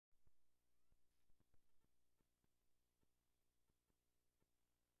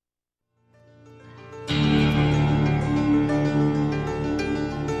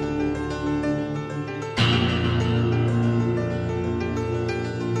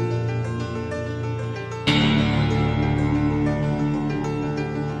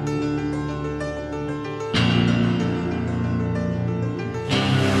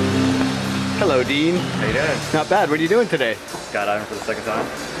Hello, Dean. How you doing? Not bad. What are you doing today? Skydiving for the second time.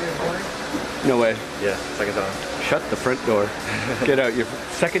 No way. Yeah, second time. Shut the front door. Get out. Your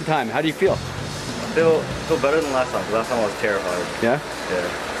second time. How do you feel? I feel better than last time. Last time I was terrified. Yeah?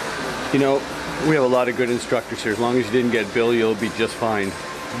 Yeah. You know, we have a lot of good instructors here. As long as you didn't get Bill, you'll be just fine.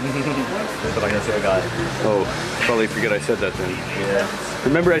 That's what I gotta say, I got it. Oh, probably forget I said that then. Yeah.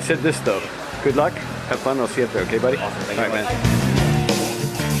 Remember I said this though. Good luck. Have fun. I'll see you up there. Okay, buddy? Awesome. Thank All you right, much. man.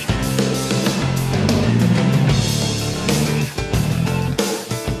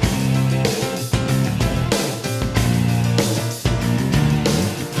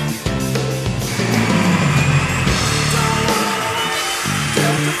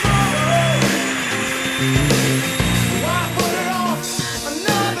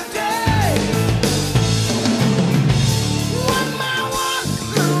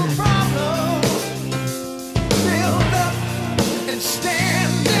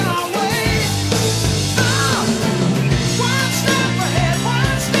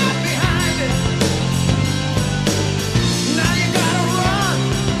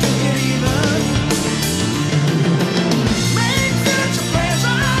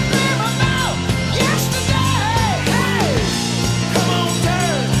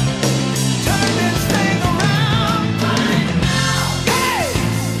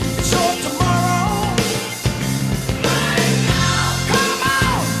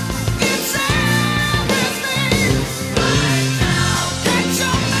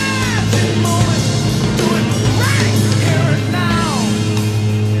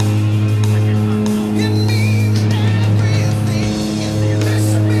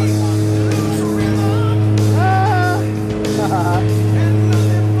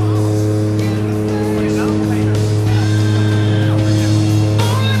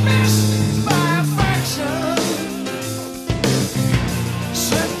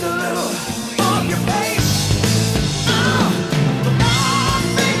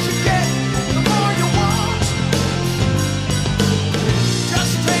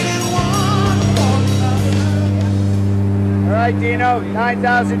 All right, Dino,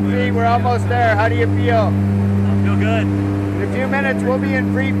 9,000 feet, we're almost there. How do you feel? I feel good. In a few minutes, we'll be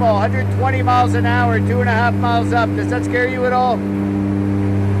in free fall, 120 miles an hour, 2.5 miles up. Does that scare you at all?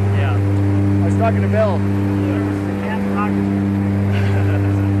 Yeah. I was talking to Bill.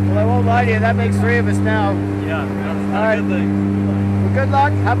 Well, I won't lie to you, that makes 3 of us now. Yeah, that's All not right. a good thing. Well, good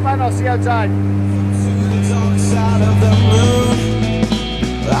luck, have fun, I'll see you outside. To the dark side of the moon,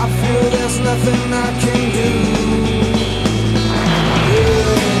 I feel there's nothing I can do.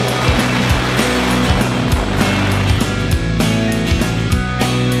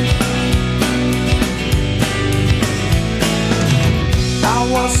 I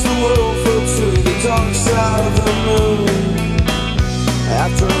watched the world float to the dark side of the moon.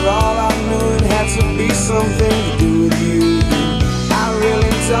 After all, I knew it had to be something to do with you. I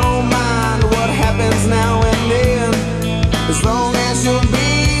really don't mind what happens now and then, as long as you'll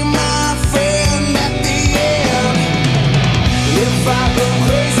be my friend at the end. If I go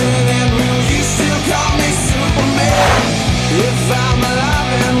crazy, then will you still call me Superman? If I'm alive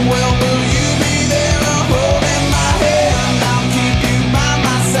and well, will you be there holding my hand? I'll keep you by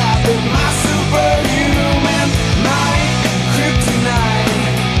my side with my superhuman might, kryptonite.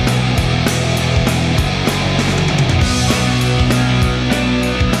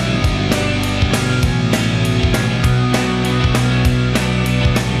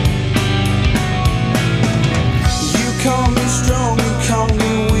 You call me strong, you call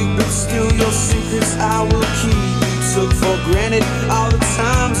me weak, but still your secrets I will keep. You took for granted all the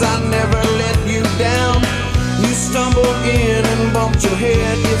times I never let you down. You stumbled in and bumped your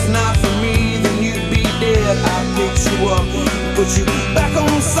head. If not for me, then you'd be dead. I picked you up, put you back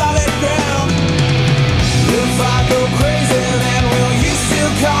on solid ground. If I go crazy, then will you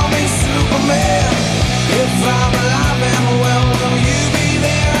still call me Superman? If I'm alive and well, will you be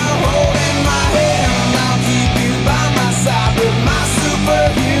there holding my hand? I'll keep you by my side with my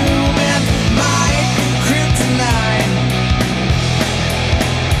superhuman might, kryptonite.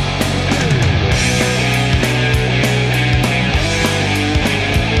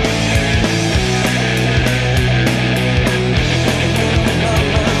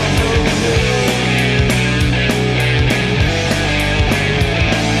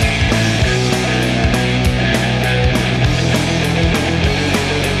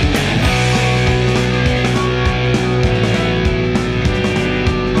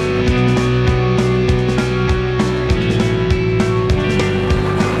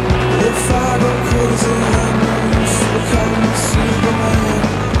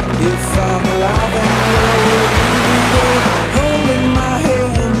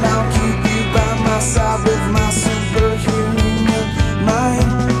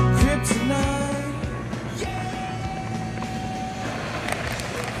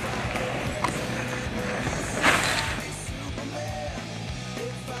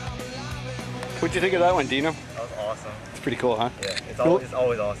 What'd you think of that one, Dino? That was awesome. It's pretty cool, huh? Yeah, it's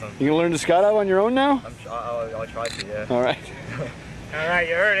always awesome. You gonna learn to skydive on your own now? I'll try to, yeah. All right. All right,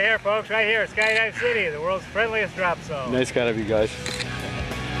 you heard it here, folks. Right here, Skydive City, the world's friendliest drop zone. Nice skydive, you guys.